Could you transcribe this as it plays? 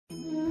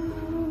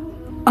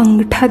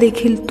अंगठा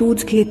देखील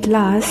तूच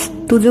घेतलास,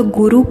 तुझं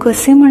गुरु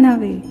कसे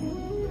म्हणावे?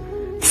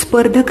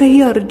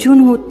 स्पर्धकही अर्जुन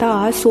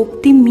होता,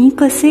 सोबती मी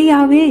कसे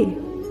यावे?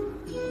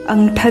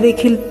 अंगठा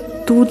देखील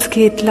तूच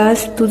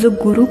घेतलास, तुझं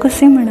गुरु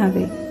कसे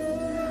म्हणावे?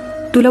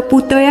 तुला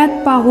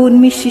पुतळ्यात पाहून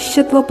मी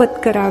शिष्यत्व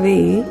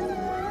पत्करावे,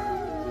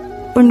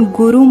 पण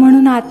गुरु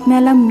म्हणून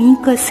आत्म्याला मी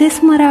कसे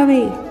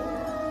स्मरावे?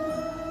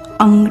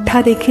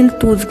 अंगठा देखील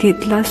तूच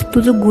घेतलास,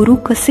 तुझं गुरु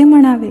कसे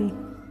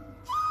म्हणावे?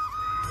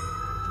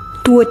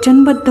 तू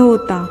वचनबद्ध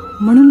होता,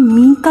 म्हणून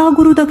मी का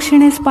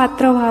गुरुदक्षिणेस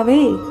पात्र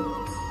व्हावे?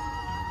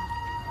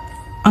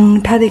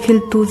 अंगठा देखील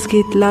तूच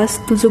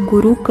घेतलास, तुझं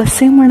गुरु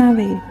कसे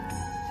म्हणावे?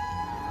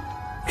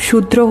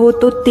 शूद्र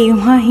होतो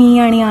तेव्हाही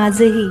आणि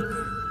आजही,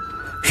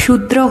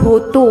 शूद्र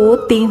होतो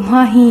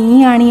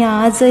तेव्हाही आणि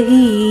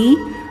आजही,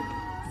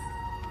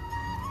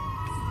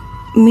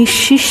 मी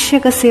शिष्य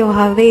कसे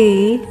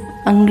व्हावे?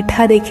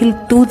 अंगठा देखील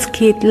तूच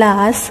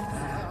घेतलास,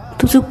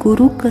 तुझं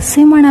गुरु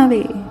कसे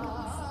म्हणावे?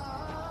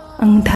 अंगठा